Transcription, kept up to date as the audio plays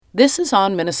This is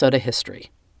On Minnesota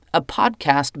History, a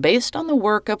podcast based on the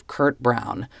work of Kurt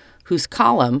Brown, whose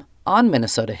column, On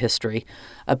Minnesota History,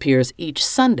 appears each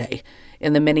Sunday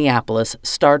in the Minneapolis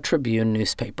Star-Tribune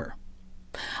newspaper.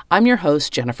 I'm your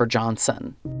host, Jennifer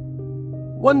Johnson.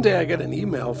 One day I got an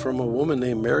email from a woman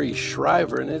named Mary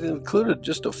Shriver, and it included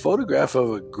just a photograph of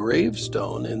a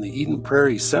gravestone in the Eden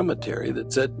Prairie Cemetery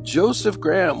that said Joseph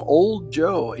Graham, Old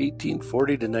Joe,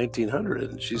 1840 to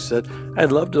 1900. And she said,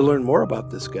 I'd love to learn more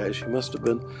about this guy. She must have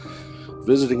been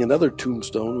visiting another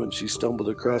tombstone when she stumbled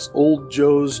across Old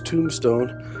Joe's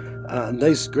tombstone, a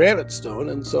nice granite stone.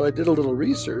 And so I did a little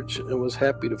research and was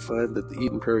happy to find that the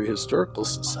Eden Prairie Historical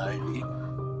Society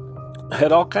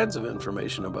had all kinds of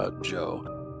information about Joe.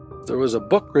 There was a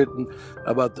book written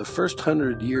about the first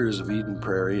 100 years of Eden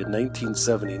Prairie in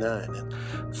 1979.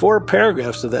 And 4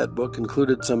 paragraphs of that book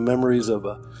included some memories of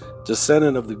a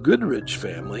descendant of the Goodrich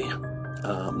family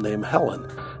named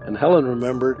Helen. And Helen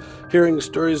remembered hearing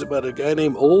stories about a guy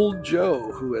named Old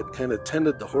Joe who had kind of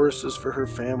tended the horses for her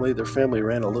family. Their family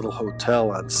ran a little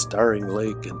hotel on Starring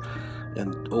Lake,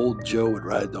 and Old Joe would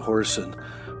ride the horse and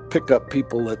pick up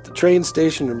people at the train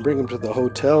station and bring them to the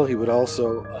hotel. He would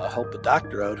also help a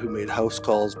doctor out who made house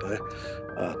calls by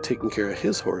taking care of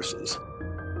his horses.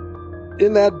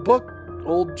 In that book,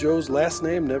 Old Joe's last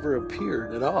name never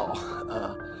appeared at all.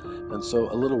 And so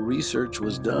a little research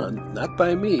was done, not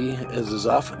by me, as is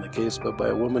often the case, but by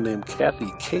a woman named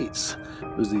Kathy Case,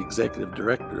 who's the executive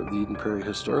director of the Eden Prairie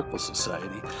Historical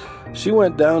Society. She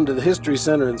went down to the History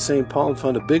Center in St. Paul and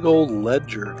found a big old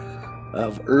ledger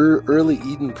of early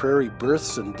Eden Prairie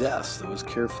births and deaths that was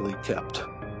carefully kept.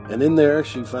 And in there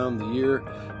she found the year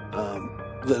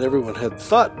that everyone had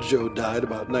thought Joe died,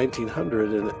 about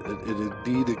 1900, and it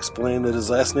indeed explained that his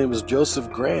last name was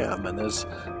Joseph Graham. And as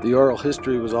the oral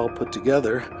history was all put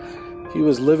together, he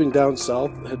was living down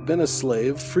south, had been a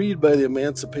slave, freed by the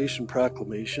Emancipation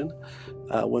Proclamation,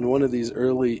 when one of these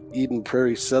early Eden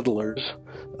Prairie settlers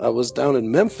was down in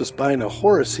Memphis buying a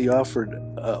horse. He offered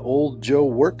Old Joe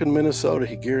work in Minnesota.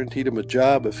 He guaranteed him a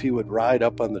job if he would ride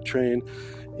up on the train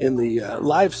in the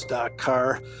livestock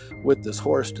car with this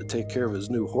horse to take care of his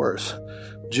new horse.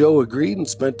 Joe agreed and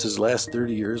spent his last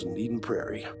 30 years in Eden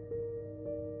Prairie.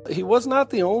 He was not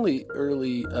the only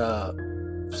early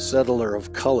settler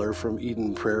of color from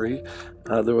Eden Prairie.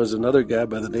 There was another guy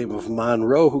by the name of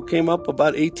Monroe who came up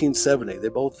about 1870. They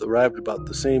both arrived about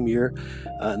the same year.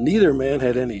 Neither man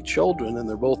had any children, and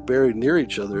they're both buried near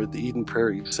each other at the Eden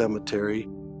Prairie Cemetery.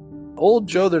 Old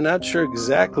Joe, they're not sure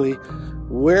exactly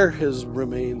where his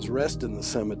remains rest in the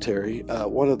cemetery.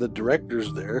 One of the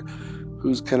directors there,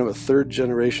 who's kind of a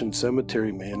third-generation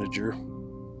cemetery manager,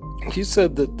 he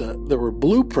said that there were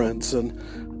blueprints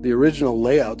and the original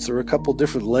layouts. There were a couple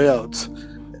different layouts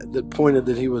that pointed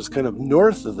that he was kind of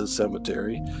north of the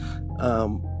cemetery.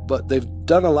 But they've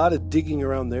done a lot of digging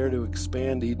around there to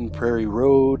expand Eden Prairie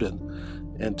Road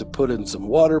and to put in some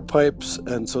water pipes.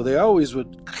 And so they always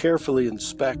would carefully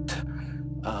inspect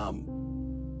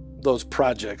those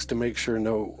projects to make sure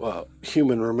no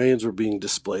human remains were being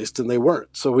displaced, and they weren't.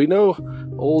 So we know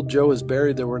Old Joe is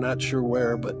buried there. We're not sure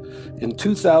where, but in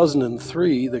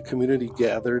 2003, the community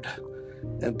gathered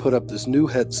and put up this new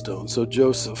headstone. So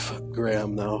Joseph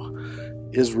Graham now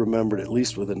is remembered, at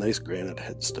least with a nice granite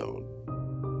headstone.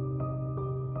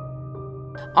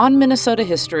 On Minnesota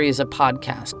History is a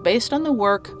podcast based on the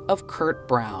work of Kurt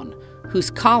Brown,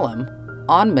 whose column,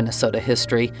 On Minnesota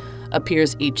History,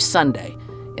 appears each Sunday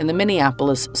in the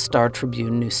Minneapolis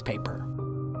Star-Tribune newspaper.